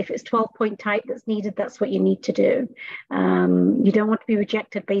 If it's 12-point type that's needed, that's what you need to do. You don't want to be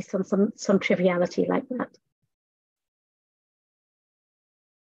rejected based on some triviality like that.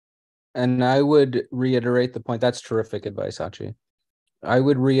 And I would reiterate the point. That's terrific advice, Achi. I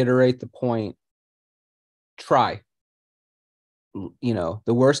would reiterate the point. Try. The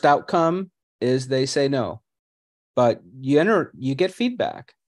worst outcome is they say no, but you get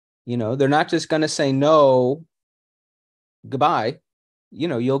feedback. They're not just going to say no, goodbye.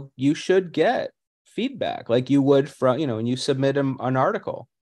 You should get feedback like you would from, when you submit an article,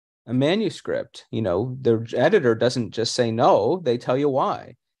 a manuscript. The editor doesn't just say no, they tell you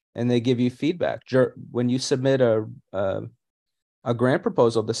why, and they give you feedback. When you submit a grant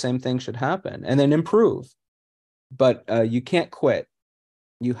proposal, the same thing should happen, and then improve. But you can't quit.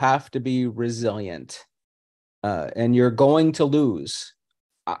 You have to be resilient, and you're going to lose.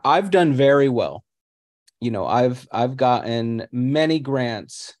 I've done very well. I've gotten many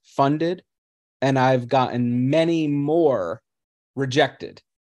grants funded, and I've gotten many more rejected.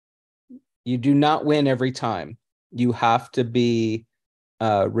 You do not win every time. You have to be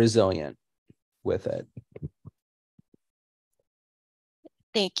resilient with it.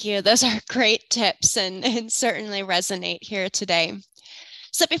 Thank you. Those are great tips and certainly resonate here today.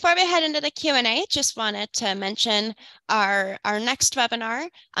 So before we head into the Q&A, just wanted to mention our next webinar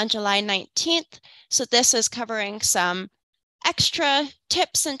on July 19th. So this is covering some extra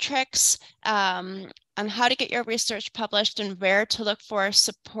tips and tricks on how to get your research published and where to look for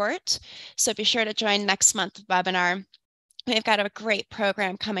support. So be sure to join next month's webinar. We've got a great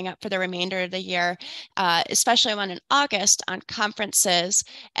program coming up for the remainder of the year, especially one in August on conferences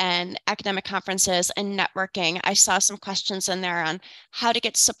and academic conferences and networking. I saw some questions in there on how to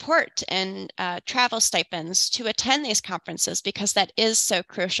get support and travel stipends to attend these conferences, because that is so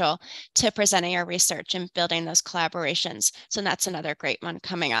crucial to presenting your research and building those collaborations. So that's another great one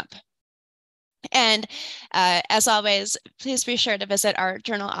coming up. And as always, please be sure to visit our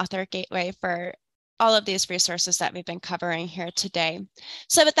Journal Author Gateway for all of these resources that we've been covering here today.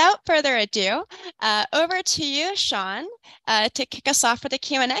 So without further ado, over to you, Sean, to kick us off for the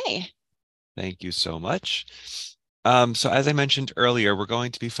Q&A. Thank you so much. So as I mentioned earlier, we're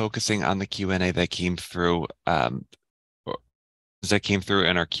going to be focusing on the Q&A that came through that came through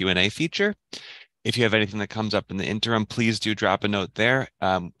in our Q&A feature. If you have anything that comes up in the interim, please do drop a note there.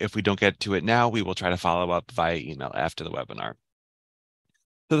 If we don't get to it now, we will try to follow up via email after the webinar.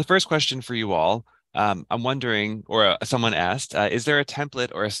 So the first question for you all, I'm wondering, or someone asked, is there a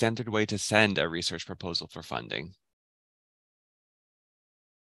template or a standard way to send a research proposal for funding?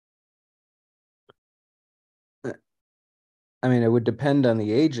 I mean, it would depend on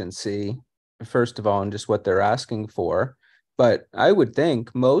the agency, first of all, and just what they're asking for. But I would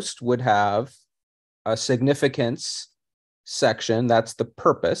think most would have a significance section. That's the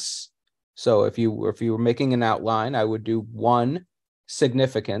purpose. So if you were making an outline, I would do one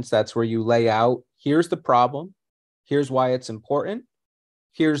significance. That's where you lay out, here's the problem, here's why it's important,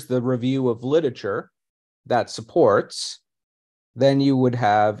 here's the review of literature that supports. Then you would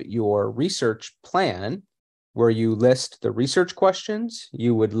have your research plan where you list the research questions,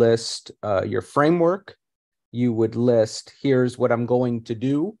 you would list your framework, you would list, here's what I'm going to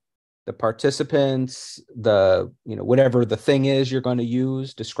do, the participants, the, whatever the thing is you're going to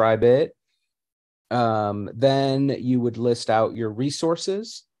use, describe it. Then you would list out your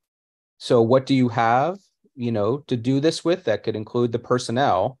resources. So what do you have, to do this with? That could include the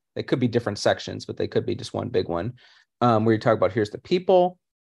personnel. It could be different sections, but they could be just one big one, where you talk about, here's the people,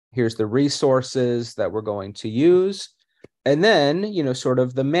 here's the resources that we're going to use. And then, sort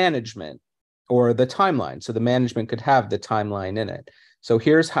of the management or the timeline. So the management could have the timeline in it. So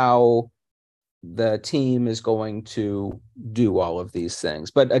here's how the team is going to do all of these things.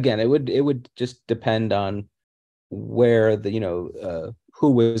 But again, it would just depend on where the,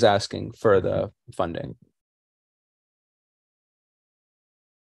 who was asking for the funding.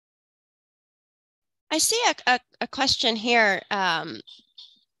 I see a question here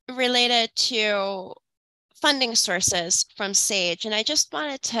related to funding sources from SAGE, and I just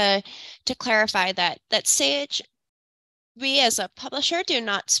wanted to clarify that SAGE, we as a publisher do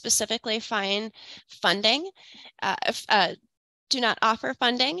not specifically find funding, do not offer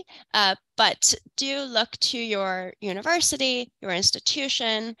funding, but do look to your university, your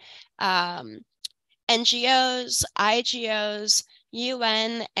institution, NGOs, IGOs,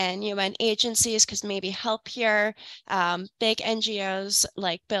 UN and UN agencies, because maybe help here, big NGOs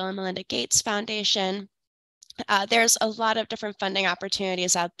like Bill and Melinda Gates Foundation. There's a lot of different funding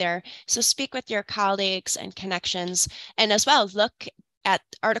opportunities out there. So speak with your colleagues and connections, and as well, look at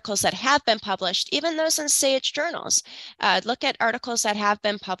articles that have been published, even those in SAGE journals. Look at articles that have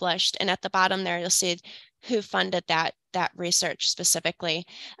been published, and at the bottom there, you'll see who funded that research specifically.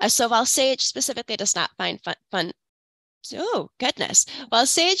 So while SAGE specifically does not find fund, oh goodness, while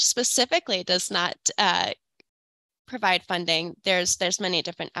SAGE specifically does not provide funding, there's many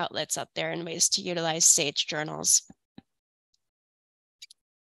different outlets out there and ways to utilize SAGE journals.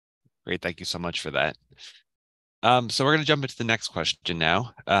 Great, thank you so much for that. So we're going to jump into the next question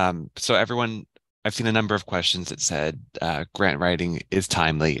now. So everyone, I've seen a number of questions that said grant writing is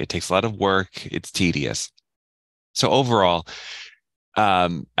timely, it takes a lot of work, it's tedious. So overall,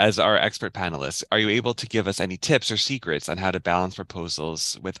 as our expert panelists, are you able to give us any tips or secrets on how to balance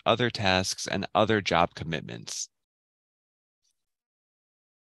proposals with other tasks and other job commitments?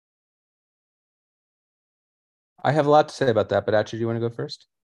 I have a lot to say about that, but actually, do you want to go first?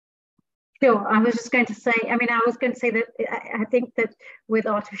 Sure. I was just going to say, that I think that with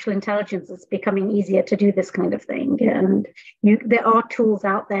artificial intelligence, it's becoming easier to do this kind of thing. And there are tools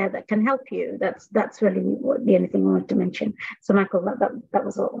out there that can help you. That's really the only thing I wanted to mention. So Michael, that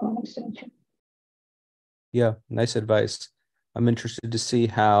was all I wanted to mention. Yeah, nice advice. I'm interested to see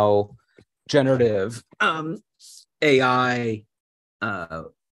how generative AI,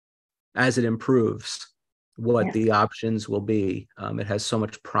 as it improves, what the options will be. It has so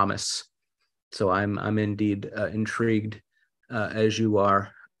much promise. So I'm indeed intrigued, as you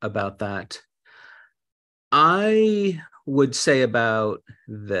are, about that. I would say about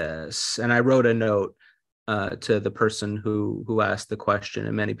this, and I wrote a note to the person who asked the question,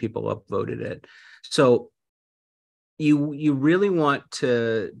 and many people upvoted it. So you really want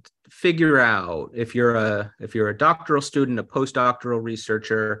to figure out, if you're a doctoral student, a postdoctoral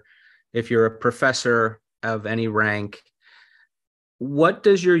researcher, if you're a professor of any rank, what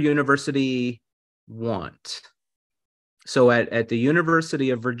does your university want? So at the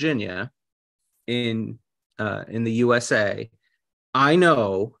University of Virginia in the USA, I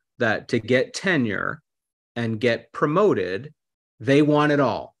know that to get tenure and get promoted, they want it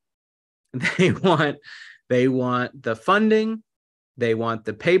all. They want the funding, they want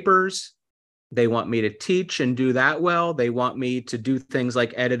the papers, they want me to teach and do that well, they want me to do things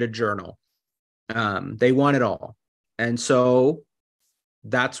like edit a journal. They want it all. And so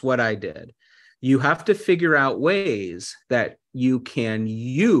that's what I did. You have to figure out ways that you can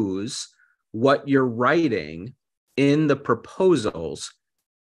use what you're writing in the proposals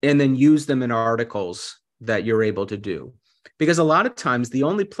and then use them in articles that you're able to do. Because a lot of times the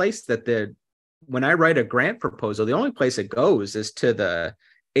only place that when I write a grant proposal, the only place it goes is to the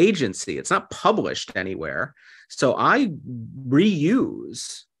agency. It's not published anywhere. So I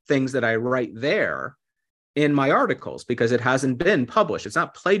reuse things that I write there in my articles because it hasn't been published. It's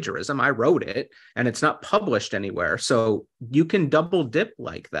not plagiarism. I wrote it and it's not published anywhere. So you can double dip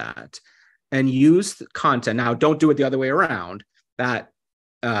like that and use the content. Now, don't do it the other way around.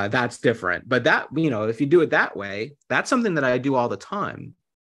 That's different. But that, if you do it that way, that's something that I do all the time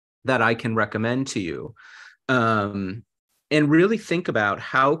that I can recommend to you. And really think about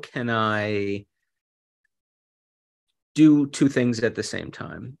how can I do two things at the same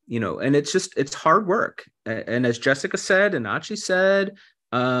time, and it's hard work. And as Jessica said, and Achi said,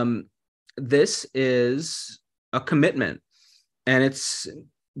 this is a commitment, and it's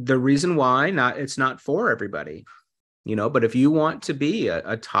the reason why it's not for everybody, but if you want to be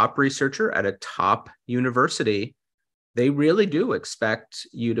a top researcher at a top university, they really do expect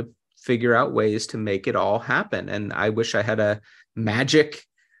you to figure out ways to make it all happen. And I wish I had a magic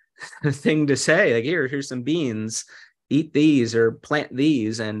thing to say, like, here's some beans, eat these or plant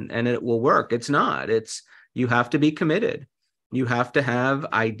these and it will work. It's not. You have to be committed. You have to have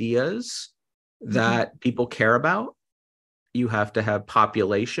ideas that people care about. You have to have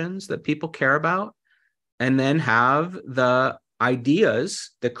populations that people care about, and then have the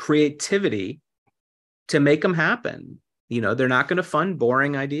ideas, the creativity to make them happen. They're not going to fund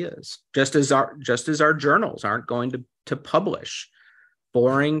boring ideas, just as our journals aren't going to publish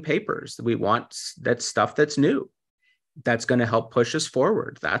boring papers. We want that stuff that's new, that's going to help push us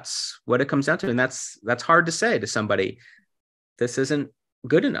forward. That's what it comes down to. And that's hard to say to somebody, this isn't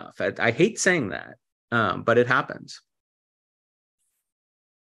good enough. I hate saying that, but it happens.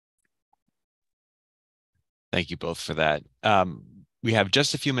 Thank you both for that. We have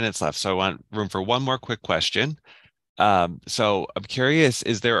just a few minutes left, so I want room for one more quick question. So I'm curious,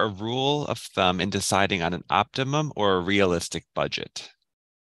 is there a rule of thumb in deciding on an optimum or a realistic budget?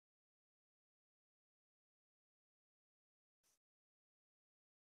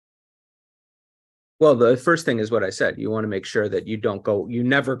 Well, the first thing is what I said. You want to make sure that you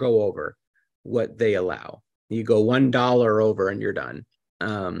never go over what they allow. You go $1 over and you're done.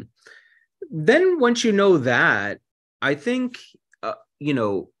 Then once you know that, I think,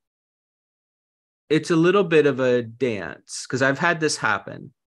 it's a little bit of a dance, because I've had this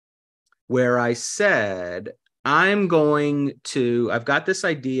happen where I said, I've got this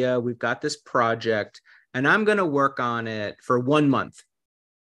idea, we've got this project, and I'm going to work on it for 1 month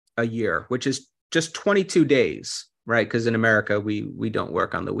a year, which is just 22 days, right? Because in America, we don't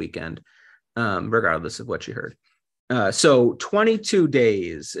work on the weekend, regardless of what you heard. So 22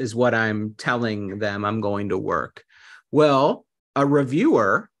 days is what I'm telling them I'm going to work. Well, a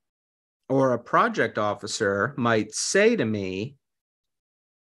reviewer or a project officer might say to me,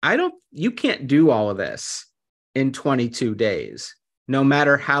 you can't do all of this in 22 days, no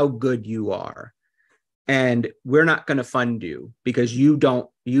matter how good you are. And we're not going to fund you because you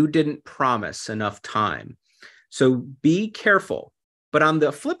didn't promise enough time. So be careful. But on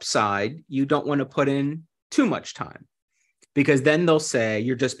the flip side, you don't want to put in too much time, because then they'll say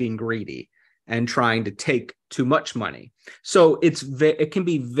you're just being greedy and trying to take too much money. So it can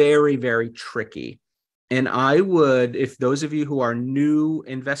be very, very tricky. And I would, if those of you who are new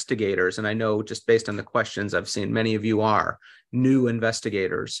investigators, and I know just based on the questions I've seen, many of you are new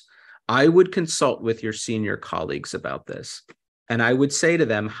investigators, I would consult with your senior colleagues about this. And I would say to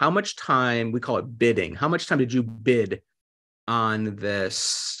them, how much time, we call it bidding, how much time did you bid on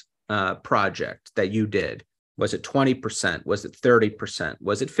this project that you did? Was it 20%? Was it 30%?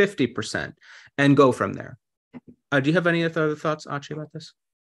 Was it 50%? And go from there. Do you have any other thoughts, Achi, about this?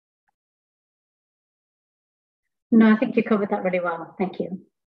 No, I think you covered that really well. Thank you.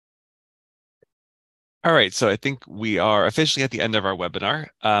 All right, so I think we are officially at the end of our webinar.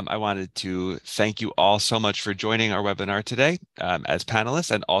 I wanted to thank you all so much for joining our webinar today as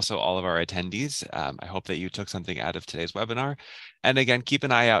panelists, and also all of our attendees. I hope that you took something out of today's webinar. And again, keep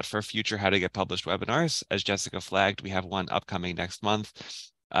an eye out for future How to Get Published webinars. As Jessica flagged, we have one upcoming next month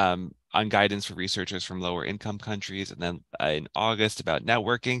on guidance for researchers from lower income countries, and then in August about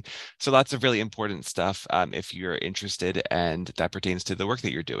networking. So lots of really important stuff if you're interested and that pertains to the work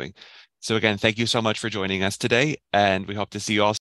that you're doing. So again, thank you so much for joining us today, and we hope to see you all